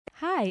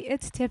Hi,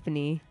 it's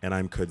Tiffany, And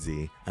I'm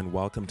Kudzi, and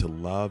welcome to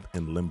Love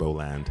in Limbo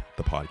Land,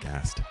 the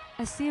podcast.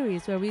 a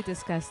series where we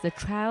discuss the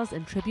trials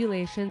and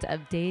tribulations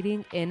of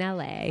dating in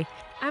LA.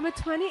 I'm a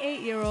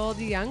 28-year-old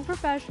young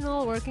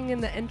professional working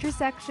in the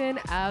intersection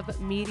of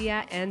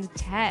media and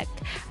tech.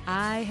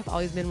 I have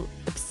always been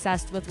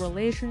obsessed with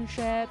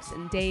relationships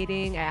and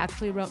dating. I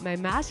actually wrote my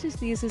master's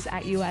thesis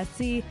at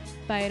USC,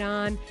 Fight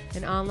On,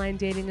 and online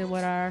dating and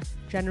what our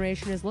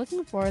generation is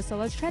looking for. So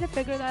let's try to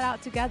figure that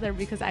out together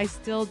because I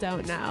still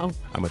don't know.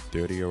 I'm a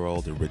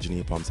 30-year-old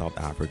originally from South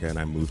Africa, and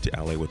I moved to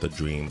LA with a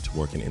dream to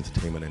work in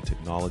entertainment and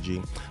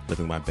technology,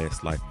 living my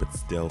best life, but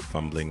still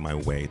fumbling my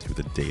way through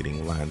the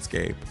dating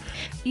landscape.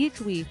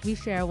 Each week, we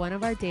share one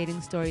of our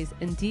dating stories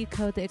and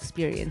decode the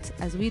experience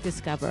as we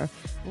discover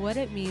what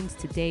it means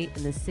to date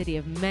in the city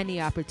of many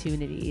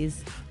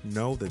opportunities.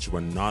 Know that you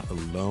are not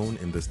alone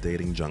in this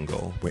dating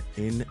jungle. We're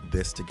in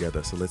this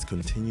together, so let's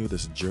continue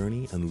this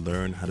journey and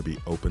learn how to be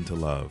open to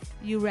love.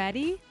 You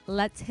ready?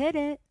 Let's hit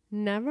it.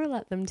 Never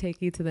let them take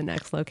you to the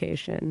next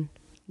location,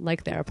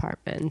 like their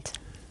apartment.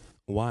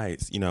 Why?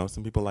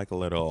 Some people like a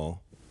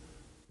little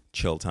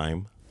chill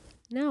time.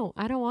 No,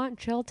 I don't want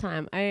chill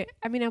time. I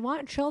mean, I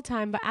want chill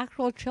time, but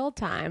actual chill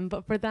time.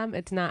 But for them,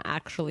 it's not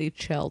actually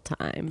chill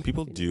time.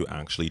 People do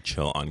actually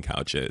chill on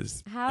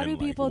couches. How do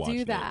people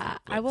do that?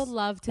 I would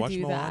love to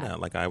do Moana, that.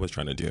 like I was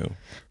trying to do.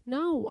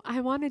 No,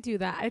 I want to do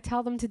that. I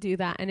tell them to do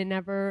that, and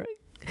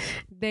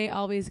they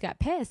always get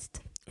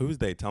pissed. Who's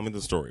they? Tell me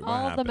the story. What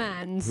All happened? the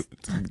men's.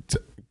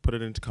 Put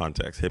it into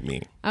context. Hit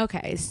me.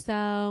 Okay,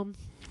 so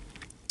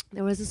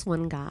there was this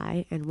one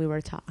guy, and we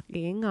were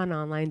talking on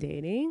online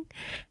dating.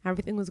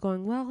 Everything was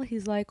going well.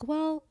 He's like,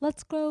 well,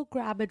 let's go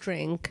grab a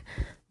drink.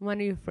 When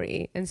are you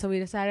free? And so we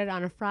decided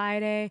on a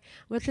Friday,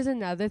 which is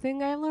another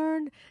thing I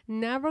learned.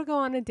 Never go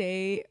on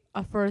a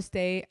first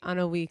date on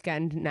a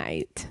weekend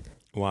night.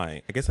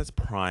 Why? I guess that's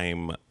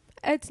prime.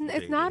 It's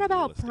not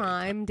about real estate.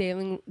 prime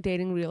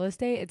dating real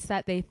estate. It's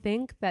that they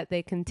think that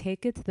they can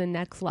take it to the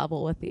next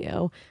level with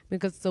you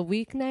because it's a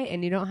weeknight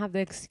and you don't have the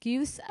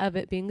excuse of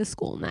it being a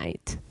school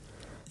night.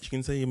 You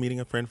can say you're meeting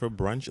a friend for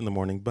brunch in the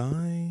morning.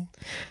 Bye.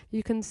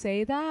 You can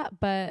say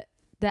that, but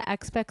the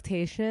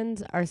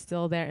expectations are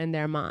still there in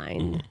their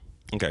mind.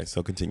 Okay,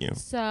 so continue.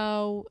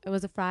 So it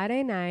was a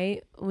Friday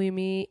night. We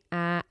meet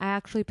at, I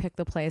actually picked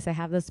the place. I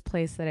have this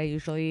place that I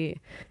usually,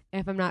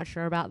 if I'm not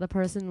sure about the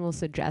person, will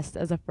suggest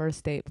as a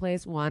first date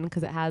place. One,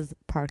 because it has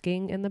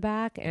parking in the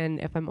back. And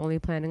if I'm only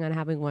planning on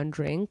having one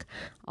drink,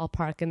 I'll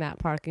park in that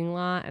parking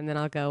lot and then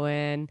I'll go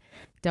in.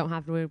 Don't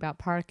have to worry about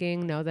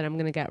parking. Know that I'm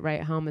going to get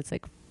right home. It's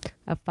like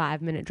a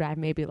 5-minute drive,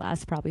 maybe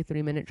less, probably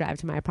 3-minute drive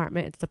to my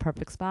apartment. It's the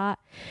perfect spot.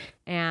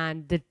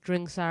 And the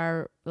drinks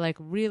are like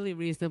really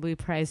reasonably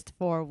priced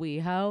for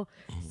WeHo.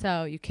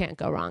 So you can't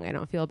go wrong. I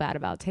don't feel bad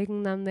about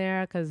taking them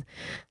there because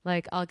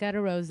like I'll get a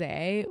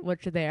rosé,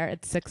 which there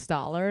it's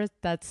 $6.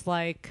 That's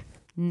like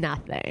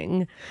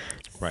nothing.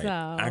 Right.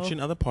 So, Actually, in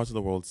other parts of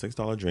the world,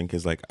 $6 drink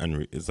is like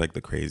is like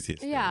the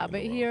craziest. yeah, thing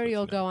but in the world, here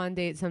you'll isn't go on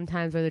dates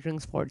sometimes where the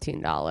drink's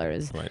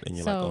 $14. Right, and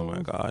you're So, like, oh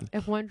my god.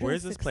 If one Where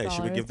is drink's this place?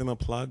 Should we $6, give them a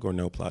plug or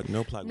no plug?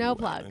 No plug. No Ooh,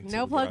 plug. until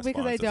No we plug got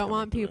because I sponsors don't coming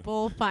want through.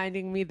 people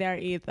finding me there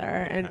either.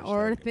 And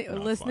or Hashtag not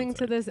listening to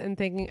sponsored. this and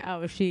thinking,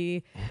 oh,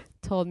 she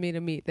told me to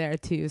meet there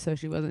too, so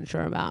she wasn't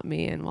sure about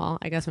me. And well,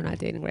 I guess we're not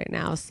dating right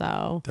now.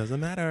 So Doesn't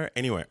matter.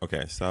 Anyway,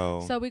 okay,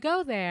 so we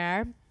go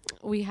there.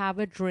 We have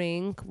a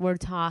drink. We're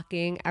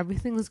talking.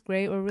 Everything's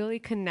great. We're really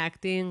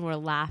connecting. We're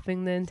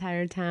laughing the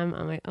entire time.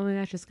 I'm like, oh my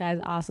gosh, this guy's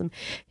awesome.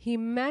 He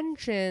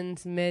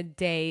mentions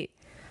mid-date,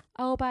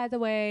 oh, by the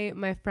way,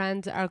 my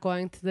friends are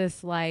going to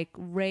this like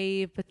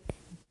rave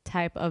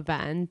type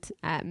event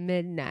at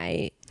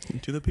midnight.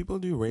 do the people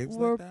do raves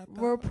We're like that?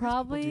 though? we're I guess people do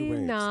probably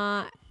raves.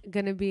 not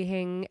gonna be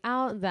hanging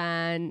out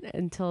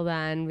until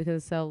then because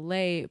it's so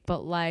late.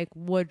 But like,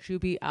 would you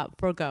be up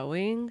for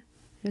going?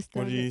 Just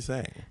What throwing did it- you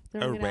say?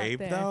 throwing A it out rave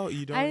there. though?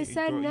 You don't. I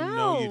said you no.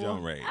 know you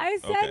don't rave. I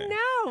said Okay.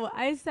 no.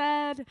 I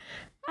said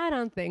I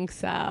don't think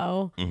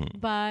so.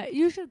 Mhm. But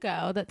you should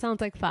go. That sounds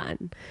like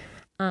fun.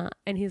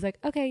 And he's like,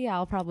 okay, yeah,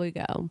 I'll probably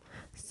go.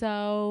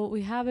 So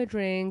we have a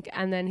drink,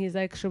 and then he's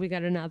like, should we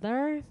get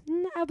another?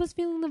 I was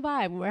feeling the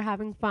vibe. We're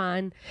having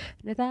fun.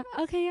 And I thought,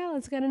 okay, yeah,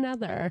 let's get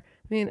another.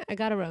 I mean, I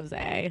got a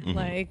rosé.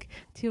 Like,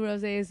 2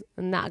 rosés,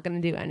 not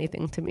going to do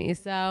anything to me.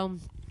 So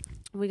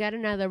we got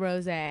another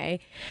rosé.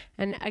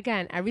 And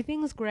again,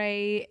 everything's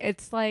great.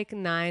 It's like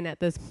 9 at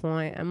this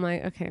point. I'm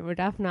like, okay, we're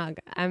definitely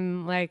not.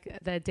 I'm like,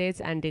 the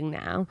date's ending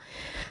now.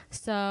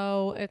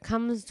 So it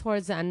comes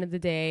towards the end of the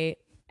day.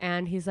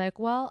 And he's like,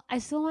 well, I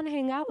still want to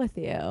hang out with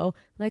you.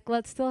 Like,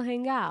 let's still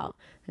hang out.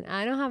 And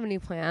I don't have any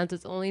plans.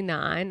 It's only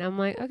 9. I'm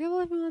like, okay, well,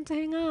 if you want to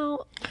hang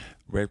out.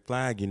 Red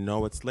flag. You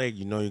know it's late.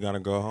 You know you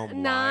gotta go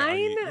home.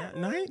 9? Yeah,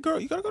 9, girl.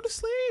 You gotta go to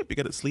sleep. You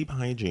gotta sleep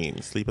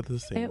hygiene. Sleep at the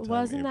same time. It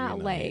wasn't every that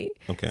night. late.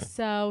 Okay.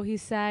 So he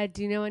said,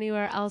 do you know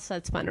anywhere else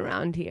that's fun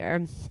around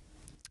here?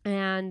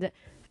 And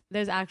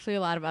there's actually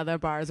a lot of other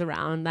bars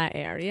around that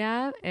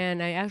area.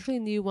 And I actually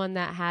knew one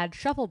that had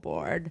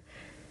shuffleboard.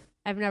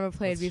 I've never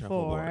played What's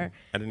before. shuffleboard?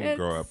 I didn't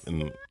grow up in.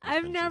 this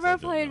I've country, so I never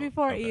don't played know.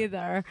 before Okay.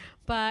 either,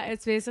 but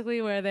it's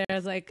basically where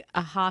there's like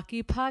a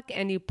hockey puck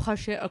and you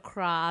push it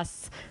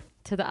across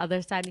to the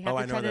other side. And you have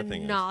I to know try what to that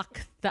thing is.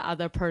 knock the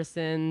other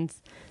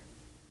person's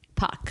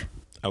puck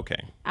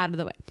Okay. out of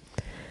the way.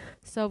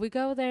 So we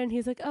go there and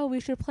he's like, oh, we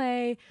should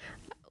play.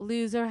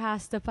 Loser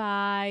has to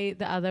buy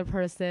the other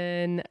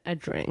person a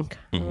drink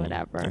or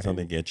whatever. That's how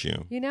they get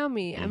you. You know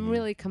me, I'm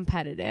really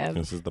competitive.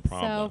 This is the So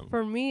problem.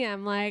 for me,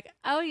 I'm like,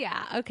 oh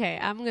yeah, okay,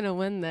 I'm gonna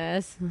win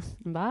this.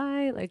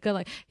 Bye, like good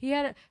luck.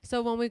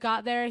 So when we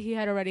got there, he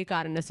had already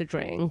gotten us a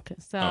drink.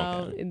 So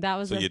Okay. that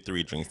was So you're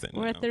 3 drinks in.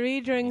 we're now.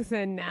 3 drinks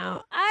in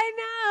now. I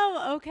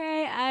know.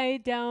 Okay, I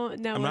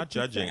don't know. I'm what not to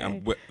judging.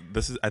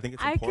 say. I think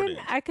it's important.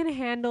 I can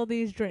handle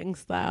these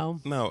drinks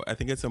though. No, I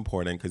think it's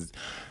important because,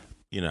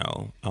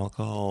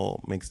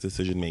 alcohol makes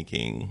decision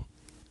making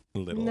a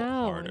little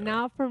harder.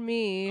 Not for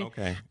me.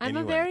 Okay.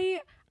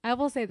 I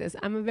will say this,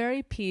 I'm a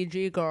very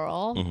PG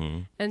girl. Mm-hmm.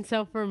 And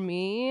so for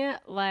me,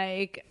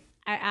 like,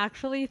 I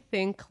actually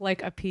think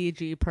like a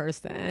PG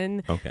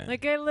person. Okay.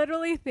 Like, I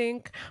literally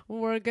think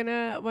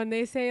when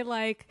they say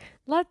like,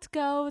 let's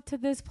go to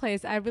this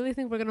place, I really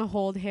think we're gonna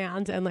hold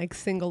hands and like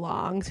sing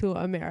along to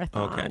a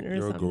marathon Okay. or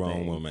You're something. a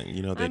grown woman.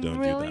 They I'm don't do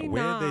really that.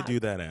 Where do they not. do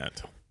that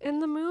at? In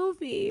the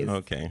movies.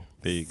 Okay.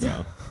 There you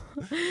go.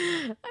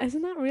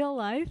 Isn't that real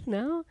life?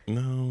 No?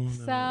 No.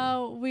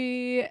 So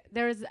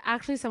there was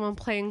actually someone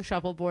playing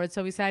shuffleboard.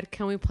 So we said,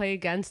 can we play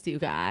against you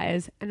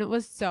guys? And it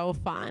was so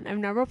fun. I've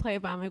never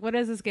played, but I'm like, what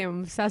is this game? I'm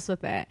obsessed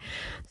with it.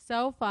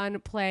 So fun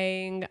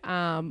playing.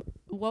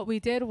 What we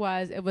did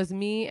was it was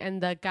me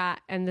and the guy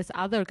and this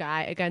other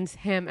guy against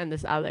him and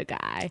this other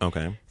guy.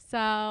 Okay. So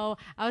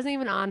I wasn't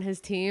even on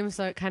his team.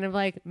 So it kind of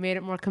like made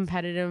it more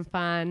competitive and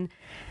fun.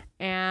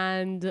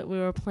 And we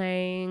were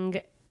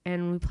playing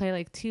and we play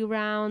like 2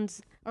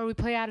 rounds or we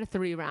play out of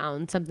 3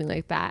 rounds, something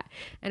like that.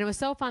 And it was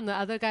so fun. The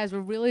other guys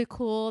were really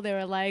cool. They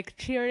were like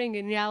cheering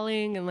and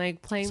yelling and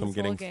like playing So I'm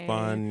this whole getting game.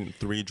 fun,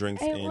 3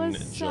 drinks It in, was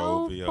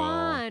so jovial.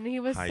 fun. He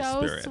was high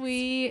so spirits.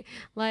 sweet,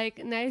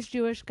 like nice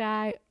Jewish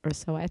guy, or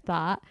so I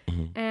thought.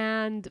 Mm-hmm.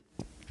 And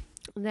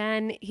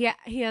then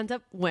he ends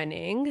up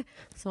winning.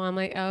 So I'm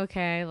like,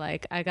 okay,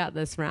 like I got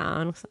this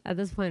round. At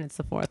this point, it's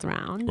the 4th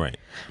round. Right.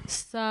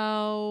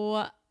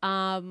 So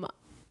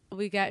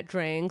we get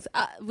drinks.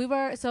 We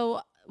were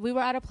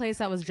at a place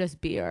that was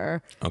just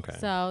beer. Okay.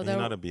 So You're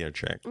not a beer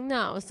chick.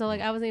 No, so like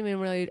I wasn't even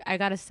really. I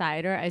got a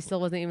cider. I still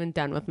wasn't even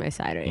done with my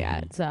cider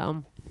yet.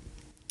 So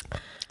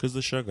Because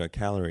the sugar,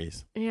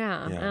 calories.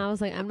 yeah, and I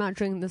was like, I'm not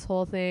drinking this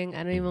whole thing.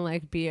 I don't even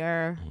like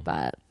beer,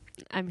 but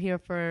I'm here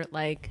for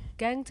like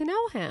getting to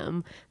know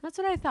him. That's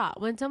what I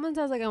thought. When someone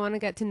says like I want to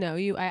get to know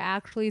you, I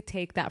actually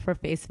take that for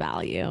face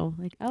value.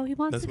 Like, oh, he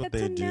wants That's to what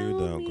get they to do, know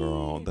though, me.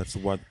 girl. That's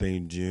what they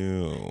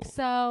do.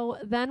 So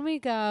then we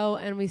go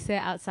and we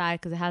sit outside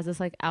because it has this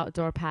like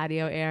outdoor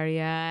patio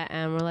area,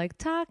 and we're like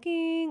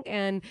talking,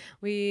 and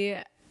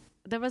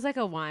there was like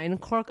a wine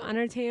cork on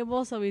our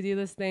table, so we do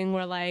this thing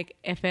where like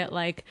if it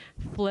like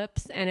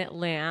flips and it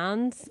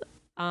lands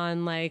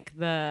on like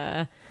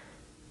the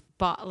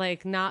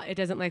like not, it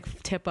doesn't like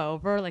tip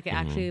over, like it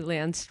actually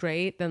lands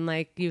straight, then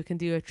like you can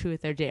do a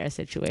truth or dare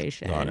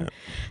situation. Got it.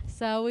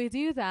 So we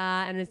do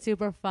that and it's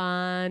super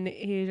fun.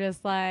 He's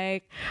just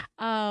like,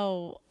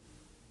 oh,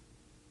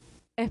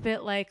 if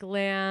it like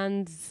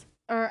lands,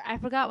 or I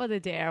forgot what the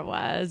dare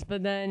was,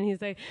 but then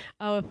he's like,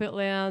 oh, if it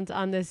lands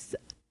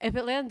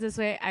this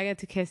way, I get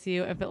to kiss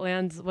you. If it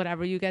lands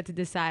whatever, you get to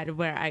decide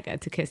where I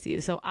get to kiss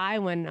you. So I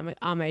win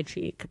on my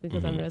cheek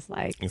because I'm just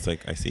like, It's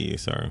like, I see you,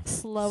 sir.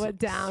 slow it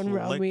down, Slick.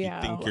 Romeo.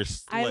 You think you're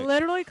slick. I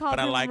literally called But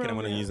I him like it. I'm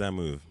going Romeo. to use that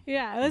move.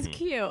 Yeah, it was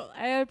cute.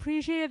 I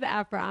appreciated the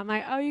effort. I'm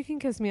like, oh, you can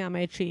kiss me on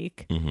my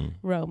cheek,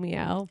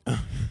 Romeo.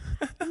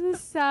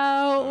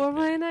 So we're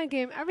playing that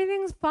game.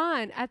 Everything's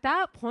fun. At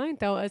that point,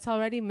 though, it's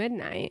already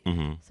midnight.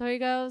 So he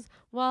goes,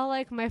 well,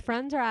 like my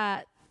friends are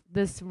at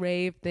this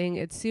rave thing.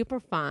 It's super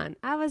fun.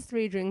 I was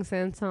 3 drinks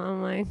in, so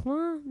I'm like,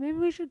 well, maybe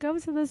we should go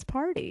to this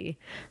party.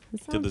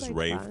 To this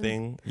rave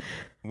thing.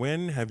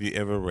 When have you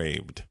ever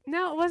raved?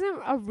 No, it wasn't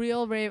a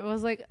real rave. It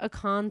was like a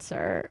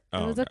concert.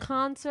 Oh, It was a okay.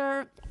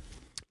 concert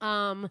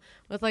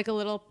with like a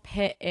little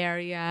pit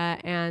area,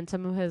 and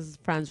some of his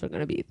friends were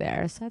going to be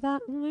there. So I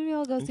thought, well, maybe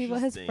I'll go see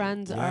what his Interesting.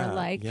 friends are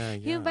like. Yeah,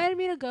 He yeah. invited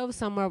me to go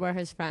somewhere where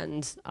his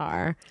friends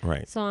are.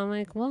 Right. So I'm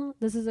like, well,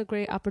 this is a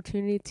great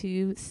opportunity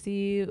to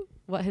see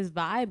what his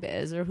vibe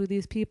is or who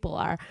these people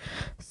are.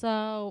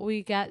 So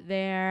we get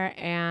there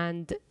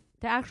and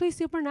they're actually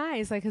super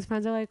nice. Like his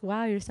friends are like,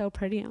 wow, you're so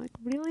pretty. I'm like,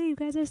 really? You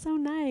guys are so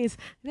nice.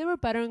 They were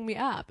buttering me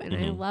up and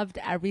I loved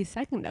every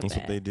second of That's it.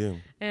 what they do.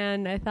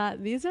 And I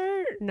thought these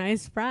are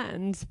nice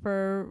friends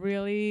for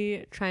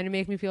really trying to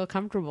make me feel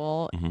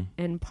comfortable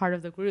and part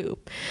of the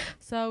group.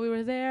 So we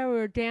were there, we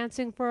were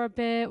dancing for a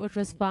bit, which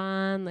was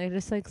fun. Like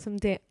just like some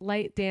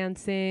light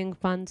dancing,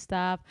 fun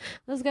stuff.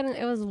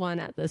 It was one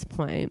at this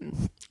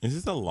point. This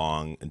is a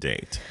long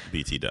date,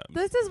 BT Dubs.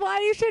 This is why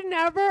you should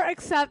never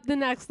accept the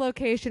next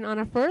location on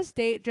a first first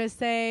date just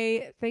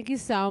say, thank you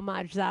so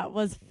much. That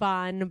was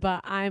fun,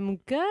 but I'm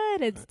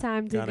good. It's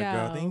time to Gotta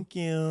go. Thank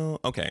you.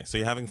 Okay, so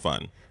you're having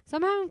fun. So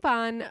I'm having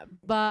fun,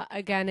 but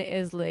again, it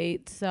is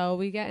late. So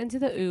we get into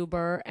the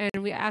Uber,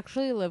 and we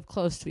actually live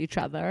close to each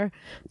other.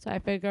 So I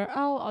figure,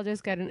 I'll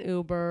just get an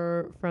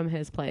Uber from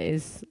his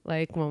place,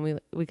 like when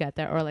we get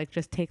there, or like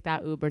just take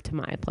that Uber to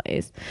my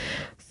place.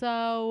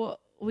 So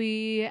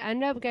we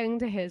end up getting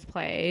to his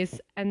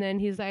place, and then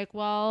he's like,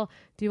 well,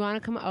 do you want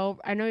to come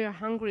over? I know you're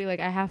hungry. Like,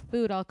 I have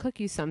food. I'll cook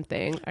you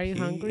something. Are you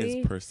hungry? He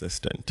is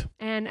persistent.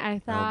 And I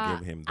thought, I'll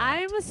give him that.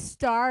 I was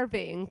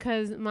starving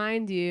because,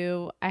 mind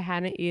you, I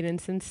hadn't eaten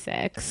since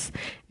 6.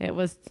 It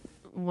was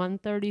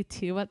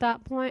 1:32 at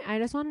that point. I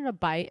just wanted a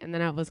bite, and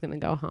then I was going to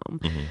go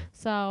home. Mm-hmm.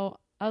 So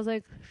I was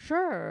like,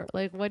 sure.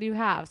 Like, what do you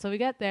have? So we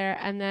get there,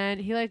 and then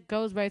he, like,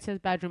 goes right to his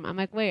bedroom. I'm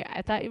like, wait,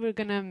 I thought you were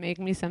going to make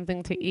me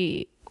something to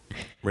eat.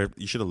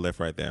 You should have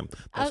left right there.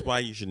 That's why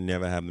you should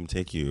never have them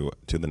take you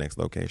to the next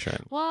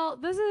location. Well,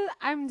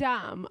 I'm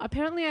dumb.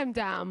 Apparently I'm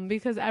dumb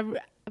because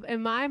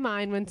in my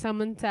mind, when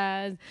someone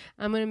says,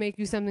 I'm going to make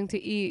you something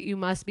to eat, you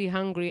must be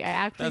hungry. I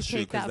actually That's true,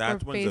 take because that that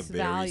for one's face a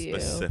very value.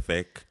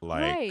 specific,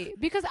 like... Right,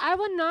 because I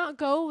would not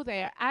go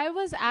there. I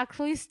was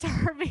actually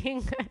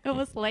starving. It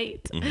was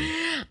late.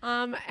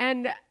 Mm-hmm.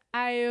 And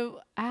I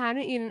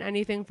hadn't eaten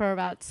anything for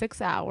about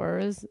 6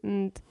 hours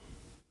and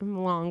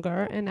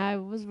longer, and I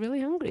was really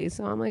hungry.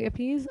 So I'm like, if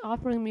he's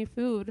offering me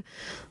food,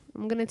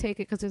 I'm going to take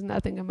it because there's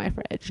nothing in my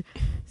fridge.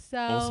 So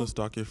Also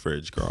stock your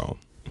fridge, girl.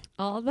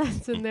 all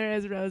that's in there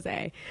is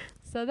rosé.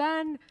 So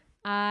then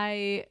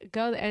I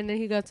go, and then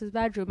he goes to his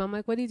bedroom. I'm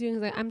like, what are you doing?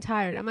 He's like, I'm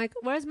tired. I'm like,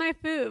 where's my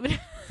food?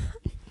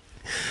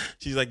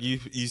 She's like, you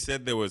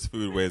said there was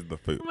food. Where's the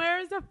food?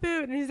 Where's the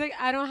food? And he's like,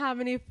 I don't have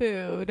any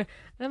food.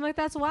 And I'm like,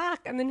 that's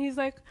whack. And then he's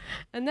like,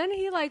 and then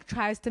he like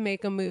tries to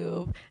make a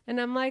move.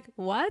 And I'm like,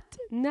 what?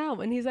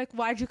 No. And he's like,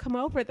 why'd you come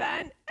over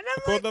then? And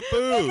I'm For like, the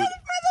food. For the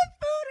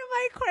food.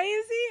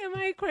 Am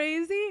I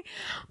crazy?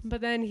 But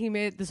then he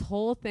made this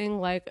whole thing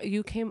like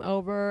you came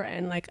over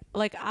and like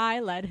I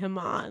led him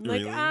on.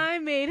 Like Really? I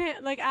made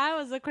him, like I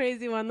was the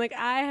crazy one. Like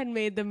I had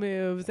made the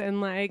moves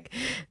and like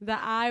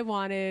that I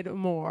wanted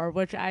more,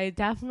 which I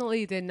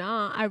definitely did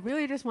not. I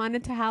really just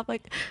wanted to have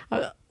like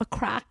a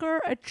cracker,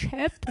 a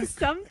chip,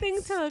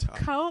 something to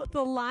coat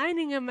the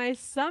lining in my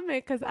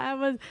stomach because I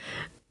was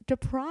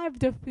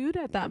deprived of food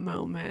at that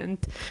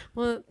moment.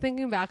 Well,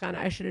 thinking back on it,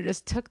 I should have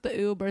just took the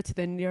Uber to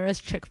the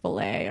nearest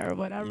Chick-fil-A or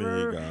whatever There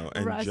you go.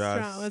 And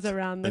restaurant was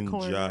around the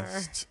corner.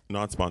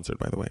 Not sponsored,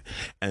 by the way.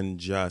 And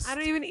just... I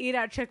don't even eat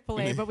at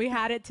Chick-fil-A, but we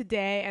had it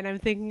today, and I'm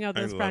thinking of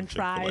those French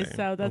fries,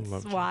 so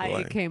that's why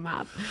it came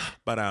up.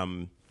 But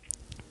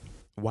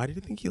why did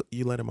you think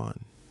you let him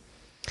on?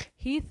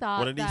 He thought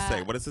What did he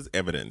say? What is his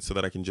evidence so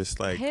that I can just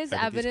like... His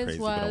evidence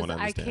was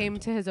I came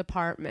to his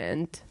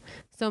apartment.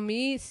 So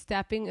me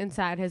stepping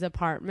inside his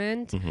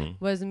apartment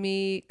was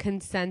me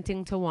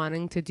consenting to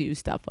wanting to do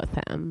stuff with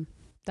him.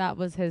 That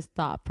was his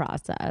thought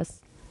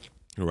process.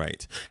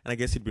 Right. And I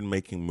guess he'd been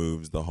making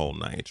moves the whole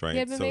night, right? He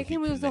had been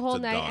making moves the whole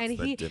night, and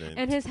he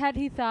in his head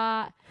he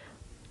thought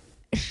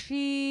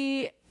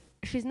she's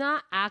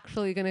not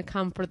actually going to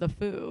come for the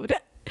food.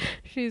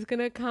 She's going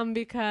to come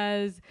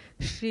because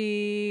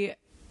she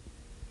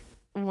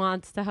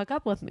wants to hook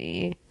up with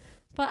me.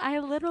 But I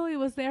literally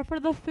was there for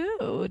the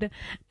food.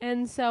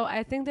 And so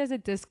I think there's a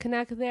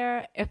disconnect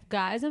there. If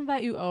guys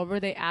invite you over,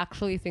 they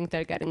actually think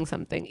they're getting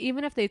something.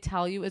 Even if they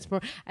tell you it's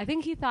more. I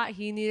think he thought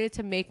he needed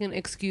to make an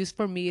excuse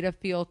for me to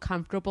feel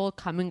comfortable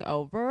coming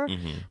over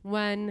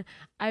when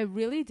I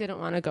really didn't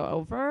want to go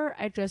over.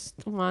 I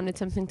just wanted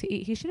something to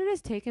eat. He should have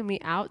just taken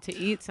me out to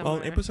eat somewhere.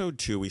 Well, in episode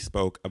 2, we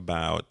spoke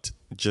about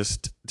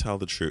just tell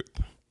the truth.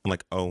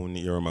 Like own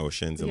your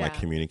emotions and like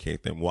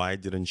communicate them. Why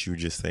didn't you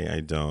just say I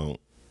don't?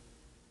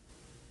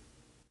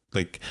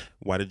 Like,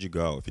 why did you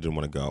go if you didn't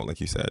want to go, like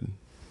you said?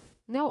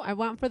 No, I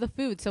went for the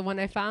food. So when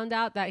I found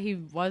out that he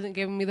wasn't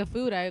giving me the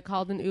food, I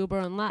called an Uber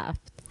and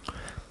left.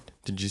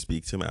 Did you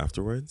speak to him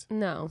afterwards?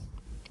 No.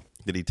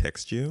 Did he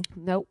text you?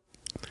 Nope.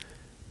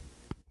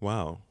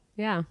 Wow.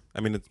 Yeah. I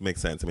mean, it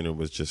makes sense. I mean, it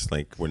was just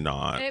like, we're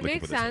not. It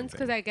makes sense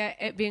because I get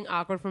it being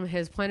awkward from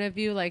his point of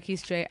view. Like, he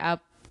straight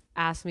up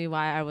asked me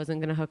why I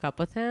wasn't going to hook up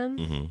with him.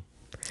 Mm-hmm.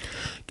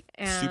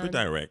 And super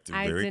direct,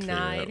 very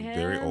clear,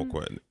 very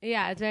awkward.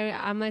 Yeah, it's very.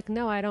 I'm like,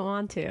 no, I don't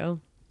want to.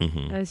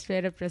 I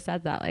straight up just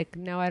said that, like,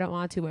 no, I don't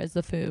want to. Where's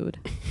the food?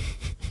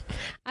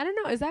 I don't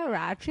know. Is that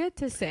ratchet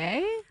to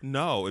say?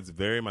 No, it's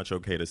very much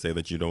okay to say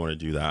that you don't want to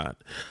do that.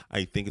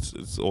 I think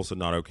it's also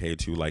not okay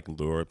to like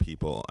lure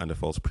people under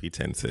false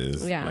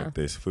pretenses. Yeah. Like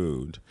there's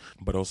food,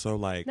 but also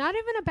like not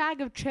even a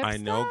bag of chips. I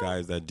know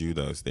guys that do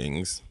those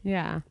things.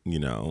 Yeah. You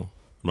know.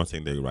 I'm not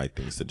saying they're the right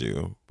things to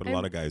do, but a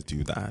lot of guys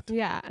do that.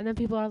 Yeah, and then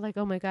people are like,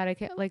 "Oh my God, I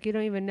can't, like, you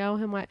don't even know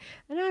him." What?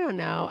 And I don't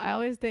know. I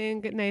always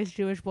think, nice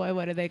Jewish boy,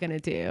 what are they gonna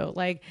do?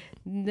 Like,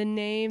 the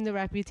name, the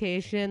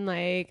reputation.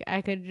 Like,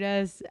 I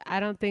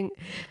don't think.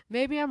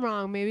 Maybe I'm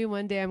wrong. Maybe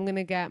one day I'm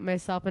gonna get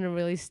myself in a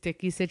really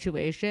sticky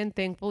situation.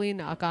 Thankfully,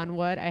 knock on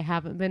wood, I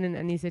haven't been in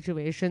any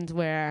situations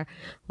where,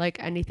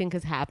 like, anything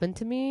has happened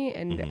to me.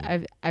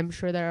 And I'm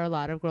sure there are a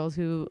lot of girls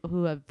who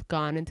have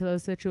gone into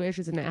those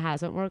situations and it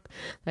hasn't worked.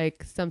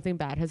 Like, something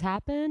bad has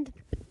happened.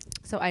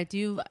 So I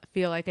do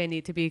feel like I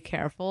need to be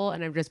careful,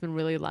 and I've just been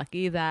really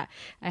lucky that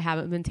I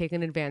haven't been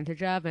taken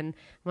advantage of. And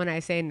when I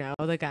say no,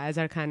 the guys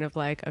are kind of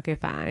like, okay,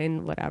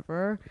 fine,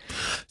 whatever.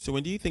 So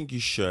when do you think you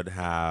should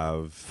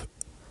have...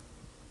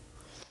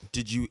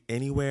 Did you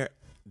anywhere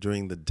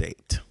during the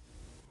date,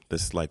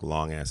 this like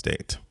long ass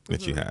date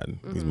that you had,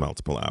 these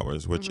multiple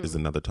hours, which is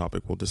another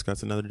topic we'll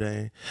discuss another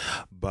day,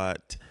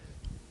 but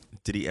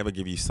did he ever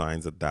give you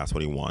signs that that's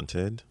what he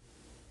wanted?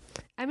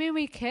 I mean,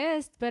 we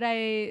kissed, but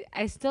I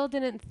still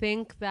didn't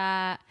think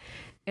that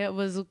it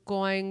was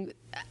going...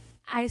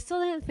 I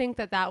still didn't think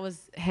that that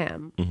was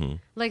him.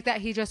 Like, that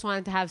he just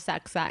wanted to have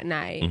sex that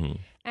night.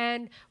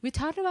 And we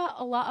talked about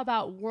a lot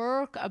about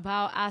work,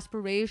 about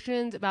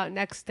aspirations, about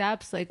next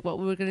steps, like what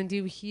we were going to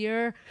do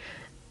here.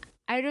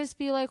 I just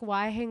feel like,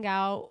 why hang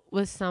out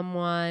with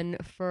someone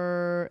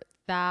for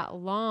that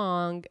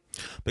long?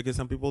 Because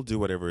some people do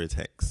whatever it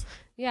takes.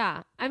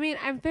 Yeah. I mean,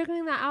 I'm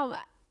figuring that out.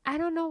 I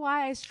don't know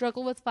why I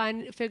struggle with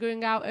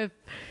figuring out if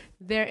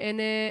they're in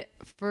it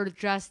for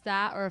just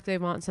that or if they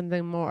want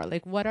something more.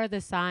 Like, what are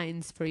the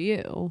signs for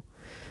you?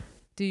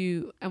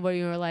 And where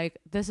you're like,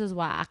 this is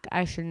whack,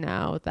 I should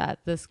know that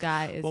this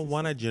guy is... Well,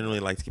 one, I generally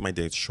like to keep my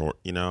dates short,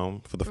 you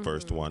know, for the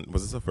first one.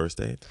 Was this the first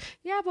date?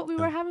 Yeah, but we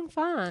were having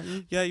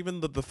fun. Yeah,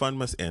 even the fun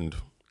must end,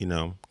 you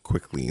know,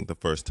 quickly the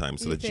first time.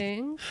 So You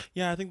think?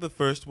 Yeah, I think the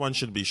first one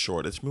should be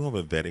short. It's more of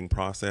a vetting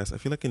process. I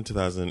feel like in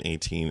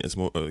 2018, it's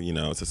more, you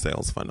know, it's a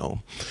sales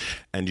funnel.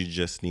 And you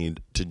just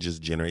need to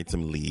just generate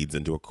some leads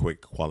and do a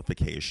quick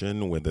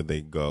qualification, whether they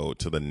go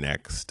to the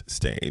next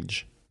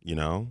stage, you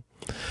know?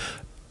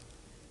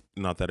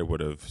 Not that it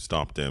would have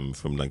stopped him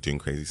from like doing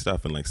crazy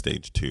stuff in like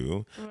stage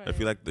 2. Right. I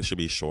feel like this should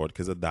be short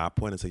because at that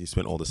point it's like you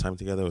spent all this time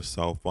together. It was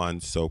so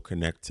fun, so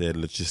connected.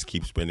 Let's just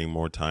keep spending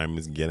more time.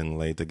 It's getting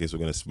late. I guess we're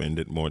gonna spend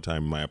it more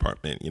time in my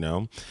apartment. You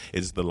know,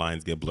 it's the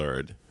lines get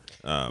blurred.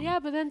 Yeah,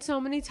 but then so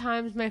many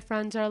times my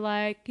friends are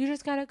like, you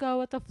just gotta go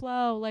with the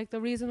flow. Like,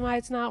 the reason why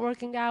it's not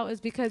working out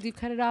is because you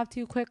cut it off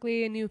too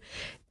quickly and you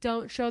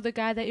don't show the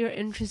guy that you're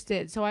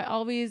interested. So I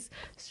always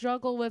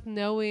struggle with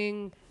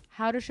knowing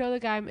how to show the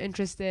guy I'm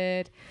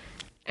interested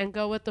and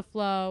go with the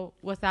flow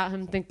without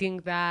him thinking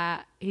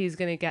that he's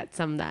going to get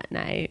some that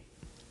night.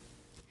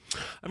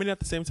 I mean, at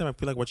the same time, I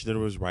feel like what you did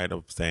was right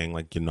of saying,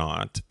 like, you're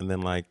not. And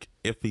then, like,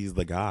 if he's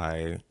the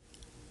guy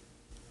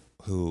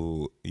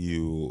who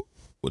you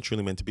were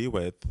truly meant to be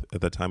with at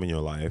that time in your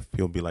life,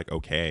 he'll be like,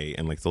 okay,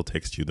 and, like, still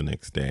text you the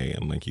next day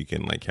and, like, you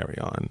can, like, carry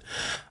on.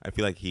 I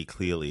feel like he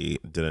clearly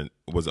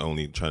was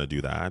only trying to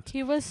do that.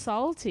 He was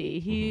salty.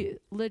 He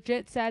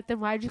legit said,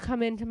 then why'd you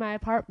come into my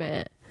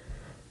apartment?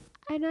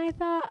 And I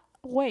thought,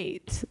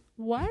 wait,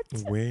 what?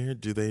 Where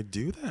do they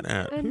do that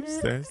at? Who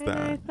says that? And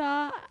I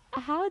thought,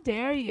 how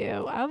dare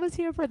you? I was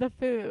here for the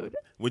food.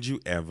 Would you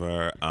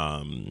ever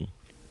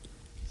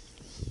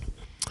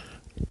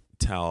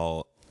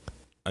tell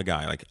a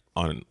guy, like,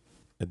 on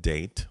a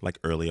date, like,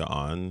 earlier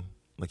on,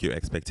 like, your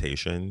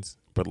expectations,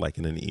 but, like,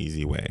 in an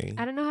easy way?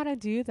 I don't know how to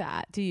do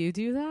that. Do you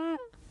do that?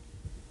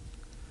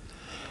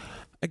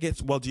 I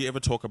guess, well, do you ever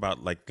talk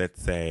about, like,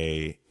 let's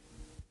say,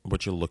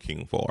 what you're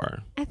looking for?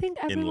 I think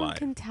everyone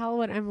can tell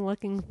what I'm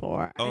looking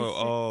for.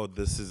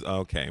 This is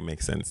okay.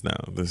 Makes sense now.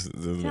 This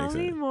makes sense.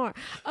 Tell me more.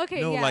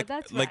 Okay, no, yeah, like,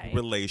 that's like right.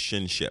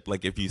 relationship.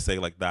 Like, if you say,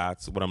 like,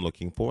 that's what I'm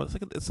looking for,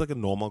 it's like a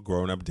normal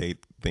grown up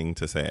date thing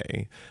to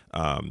say.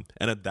 And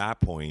at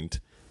that point,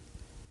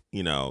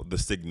 you know, the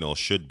signal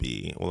should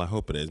be, well, I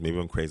hope it is. Maybe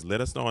I'm crazy.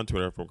 Let us know on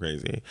Twitter if we're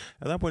crazy.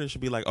 At that point, it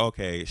should be like,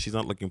 okay, she's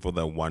not looking for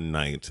the one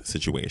night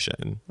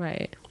situation.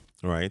 Right.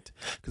 Right.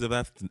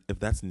 Because if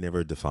that's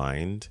never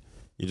defined,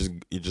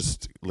 you're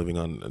just living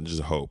on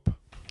just hope.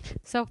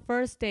 So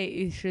first date,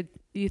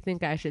 you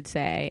think I should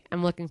say,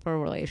 I'm looking for a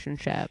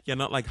relationship? Yeah,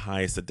 not like,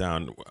 hi, sit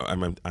down.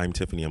 I'm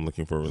Tiffany. I'm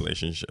looking for a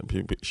relationship.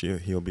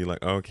 He'll be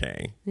like,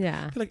 okay.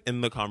 Yeah. I feel like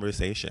in the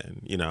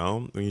conversation, you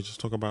know, when you just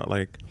talk about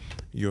like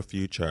your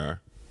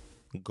future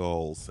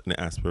goals and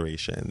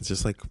aspirations,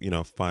 just like, you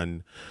know,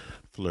 fun,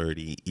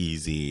 flirty,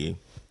 easy,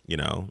 you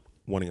know,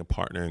 wanting a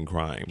partner in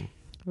crime.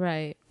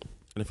 Right.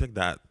 And I feel like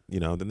that, you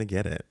know, then they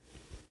get it.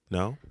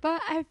 No?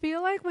 But I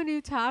feel like when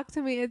you talk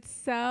to me, it's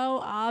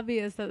so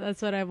obvious that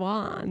that's what I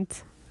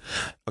want.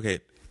 Okay,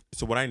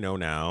 so what I know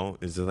now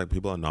is that, like,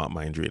 people are not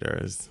mind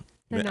readers.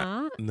 They're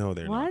not? No,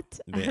 they're not. What?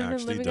 They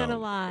actually living don't. in a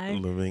lie.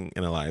 Living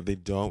in a lie. They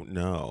don't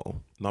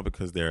know. Not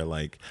because they're,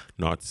 like,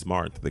 not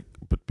smart, but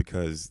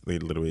because they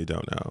literally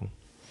don't know.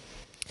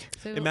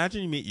 So,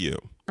 imagine you meet you.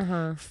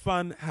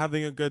 Fun,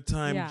 having a good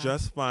time,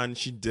 just fun.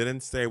 She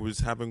didn't say was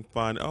having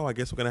fun. Oh, I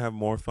guess we're going to have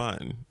more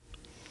fun.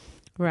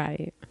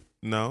 Right.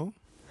 No?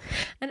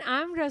 And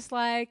I'm just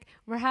like,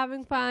 we're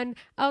having fun.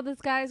 Oh,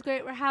 this guy's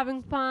great. We're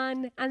having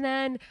fun. And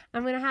then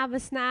I'm going to have a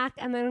snack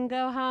and then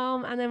go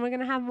home. And then we're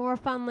going to have more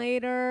fun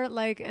later,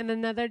 like in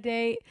another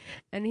date.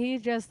 And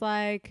he's just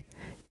like,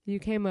 you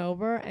came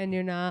over and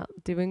you're not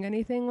doing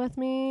anything with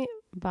me.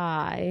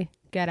 Bye.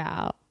 Get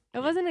out. It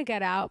wasn't a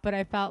get out, but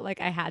I felt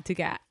like I had to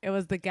get. It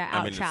was the get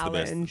out challenge.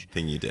 It's the best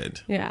thing you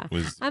did. Yeah.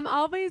 I'm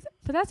always,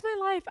 but that's my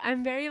life.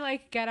 I'm very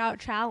like get out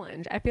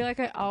challenge. I feel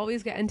like I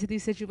always get into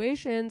these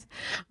situations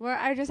where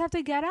I just have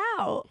to get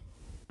out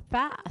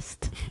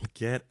fast.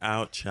 Get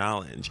out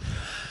challenge.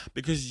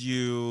 Because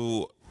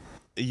you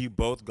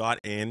both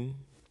got in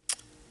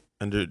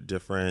under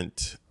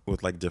different,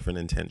 with like different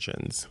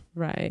intentions.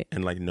 Right.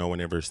 And like no one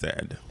ever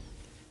said.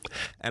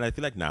 And I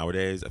feel like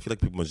nowadays, I feel like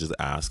people must just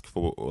ask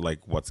for like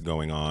what's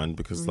going on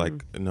because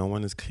like no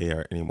one is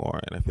clear anymore.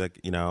 And I feel like,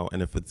 you know,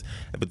 and if it's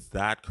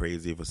that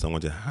crazy for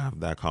someone to have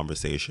that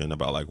conversation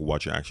about like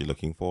what you're actually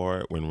looking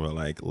for when we're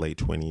like late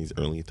 20s,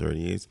 early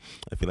 30s,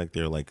 I feel like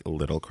they're like a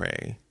little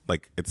cray.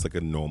 Like it's like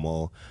a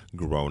normal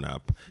grown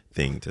up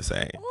thing to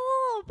say.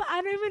 Oh, but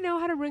I don't even know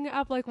how to bring it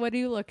up. Like, what are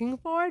you looking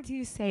for? Do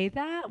you say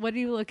that? What are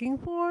you looking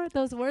for?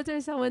 Those words are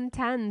so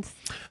intense.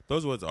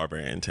 Those words are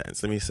very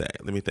intense. Let me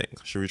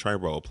think. Should we try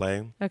role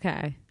play?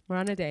 Okay. We're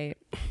on a date.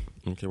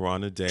 Okay, we're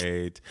on a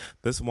date.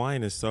 This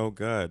wine is so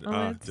good.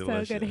 Oh, it's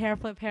delicious. So good. Hair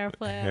flip, hair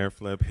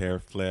flip. Hair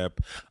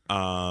flip.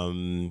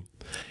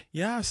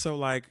 Yeah, so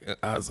like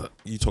as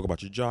you talk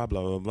about your job,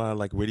 blah, blah, blah.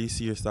 Like, where do you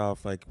see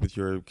yourself like with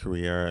your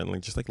career and like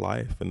just like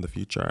life in the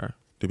future?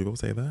 Do people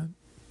say that?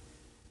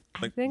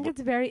 Like, I think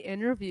it's very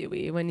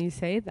interviewy when you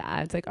say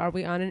that. It's like, are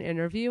we on an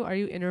interview? Are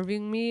you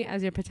interviewing me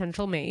as your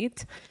potential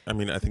mate? I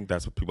mean, I think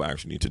that's what people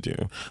actually need to do.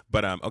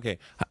 But okay,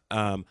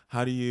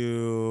 how do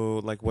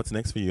you like? What's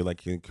next for you?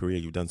 Like in career,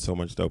 you've done so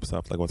much dope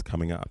stuff. Like, what's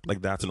coming up?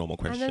 Like, that's a normal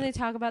question. And then they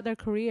talk about their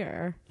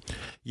career.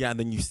 Yeah, and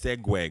then you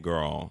segue,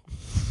 girl.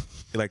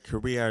 Like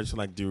career, I just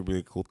like do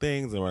really cool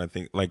things, and when I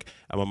think like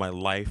I want my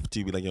life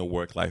to be like, you know,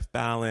 work-life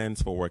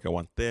balance. For work, I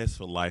want this.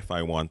 For life,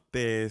 I want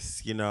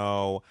this. You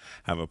know,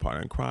 have a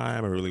partner in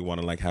crime. I really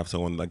want to like have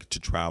someone like to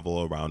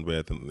travel around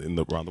with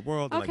around the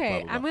world. Okay, and, like, blah,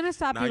 blah, blah. I'm gonna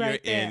stop you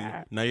right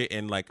there. Now you're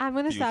in like. I'm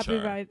gonna future. stop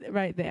you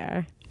right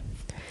there.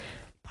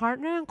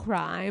 Partner in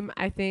crime,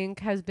 I think,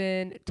 has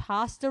been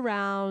tossed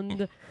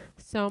around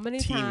so many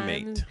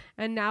times,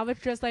 and now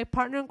it's just like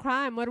partner in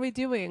crime. What are we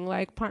doing?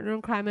 Like partner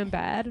in crime in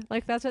bed?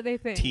 Like that's what they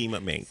think.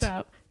 Teammate.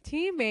 So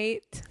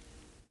teammate.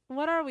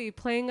 What are we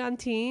playing on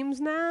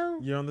teams now?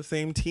 You're on the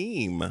same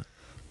team.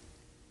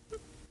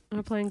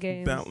 We're playing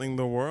games, battling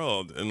the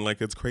world and like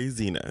its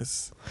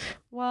craziness.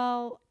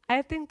 Well,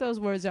 I think those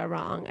words are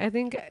wrong. I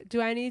think.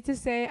 Do I need to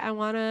say I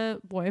want a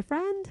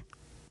boyfriend?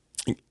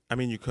 I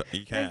mean, you can.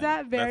 Is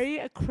that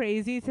very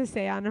crazy to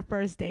say on a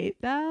first date,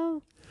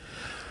 though?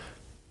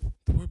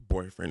 The word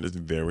boyfriend is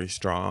very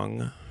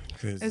strong.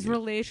 Is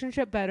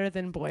relationship better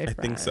than boyfriend?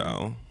 I think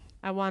so.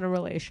 I want a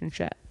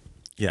relationship.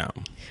 Yeah.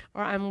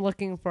 Or I'm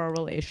looking for a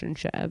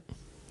relationship.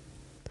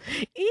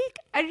 Eek!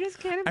 I just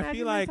can't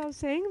imagine myself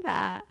saying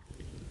that.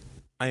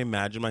 I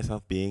imagine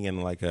myself being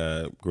in like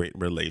a great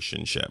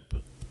relationship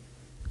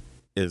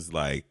is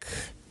like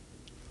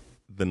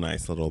the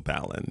nice little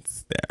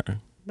balance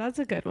there. That's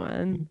a good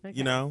one. Okay.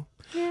 You know?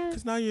 Yeah.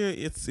 Because now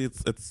it's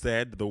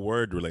said, the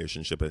word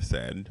relationship is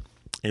said.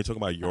 And you're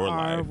talking about your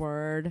life. Our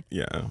word.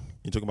 Yeah.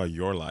 You're talking about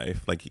your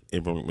life. Like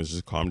everyone was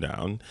just calm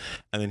down.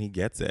 And then he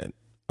gets it,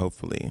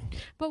 hopefully.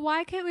 But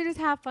why can't we just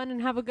have fun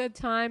and have a good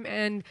time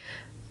and...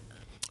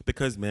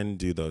 Because men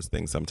do those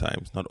things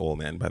sometimes. Not all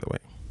men, by the way.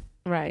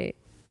 Right.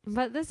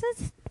 But this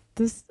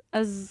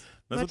as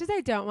much as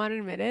I don't want to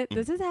admit it,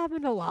 this has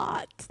happened a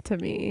lot to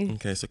me.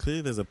 Okay, so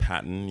clearly there's a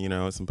pattern, you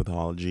know, some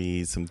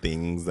pathology, some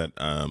things that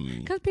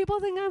because people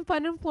think I'm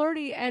fun and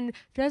flirty, and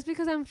just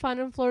because I'm fun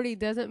and flirty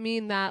doesn't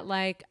mean that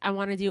like I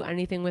want to do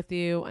anything with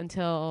you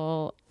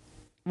until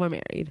we're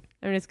married.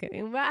 I'm just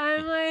kidding. But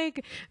I'm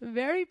like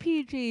very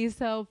PG,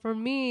 so for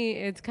me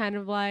it's kind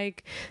of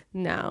like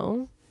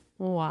no,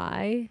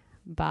 why,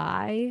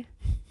 bye,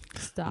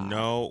 stop.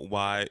 No,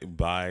 why,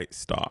 bye,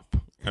 stop.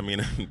 I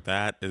mean,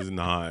 that is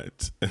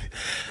not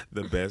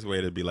the best way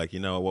to be like, you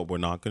know, what we're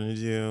not going to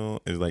do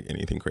is like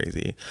anything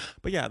crazy.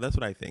 But yeah, that's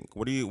what I think.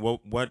 What are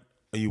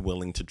you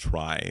willing to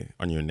try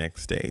on your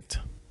next date?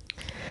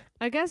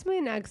 I guess my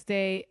next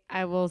date,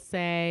 I will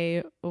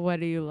say,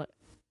 or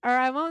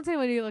I won't say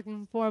what are you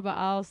looking for, but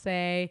I'll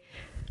say...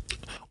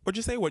 Or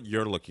just say what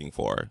you're looking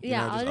for.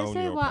 Yeah, you know, I'll just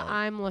say what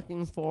I'm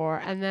looking for,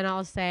 and then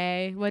I'll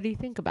say, what do you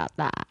think about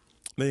that?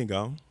 There you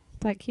go. Is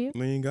that cute?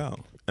 There you go.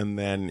 And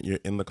then you're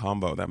in the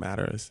combo that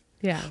matters.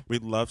 Yeah.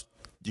 We'd love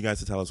you guys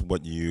to tell us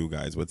what you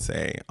guys would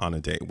say on a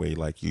date where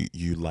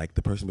you like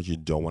the person, but you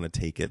don't want to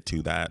take it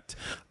to that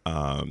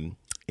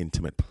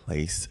intimate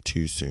place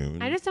too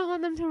soon. I just don't want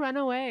want them to run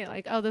away.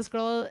 Like, oh, this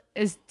girl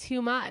is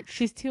too much.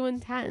 She's too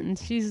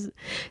intense.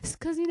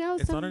 Because, you know.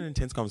 It's not an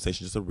intense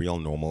conversation, just a real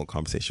normal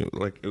conversation.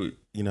 Like,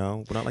 you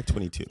know, we're not like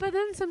 22. But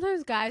then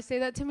sometimes guys say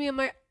that to me. I'm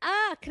like,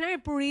 can I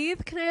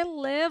breathe? Can I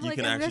live? You like,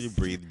 can actually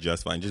breathe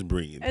just fine. Just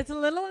breathe. It's a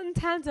little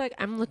intense. Like,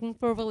 I'm looking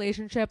for a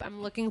relationship.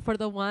 I'm looking for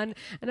the one.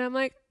 And I'm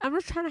like, I'm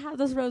just trying to have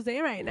this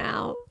rosé right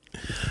now.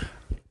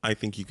 I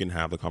think you can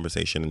have the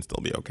conversation and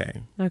still be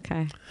okay.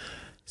 Okay.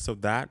 So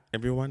that,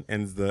 everyone,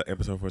 ends the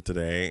episode for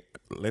today.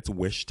 Let's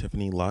wish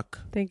Tiffany luck.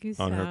 Thank you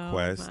so on her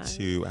quest much.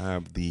 to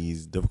have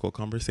these difficult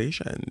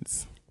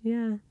conversations.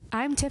 Yeah.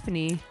 I'm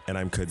Tiffany. And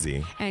I'm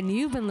Kudzi. And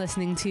you've been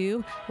listening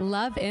to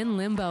Love in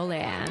Limbo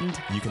Land.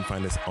 You can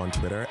find us on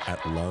Twitter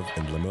at Love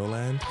in Limbo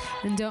Land.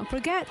 And don't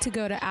forget to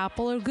go to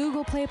Apple or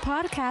Google Play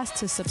Podcasts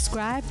to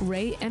subscribe,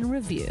 rate, and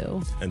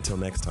review. Until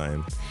next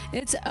time.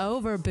 It's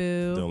over,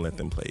 boo. Don't let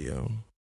them play you.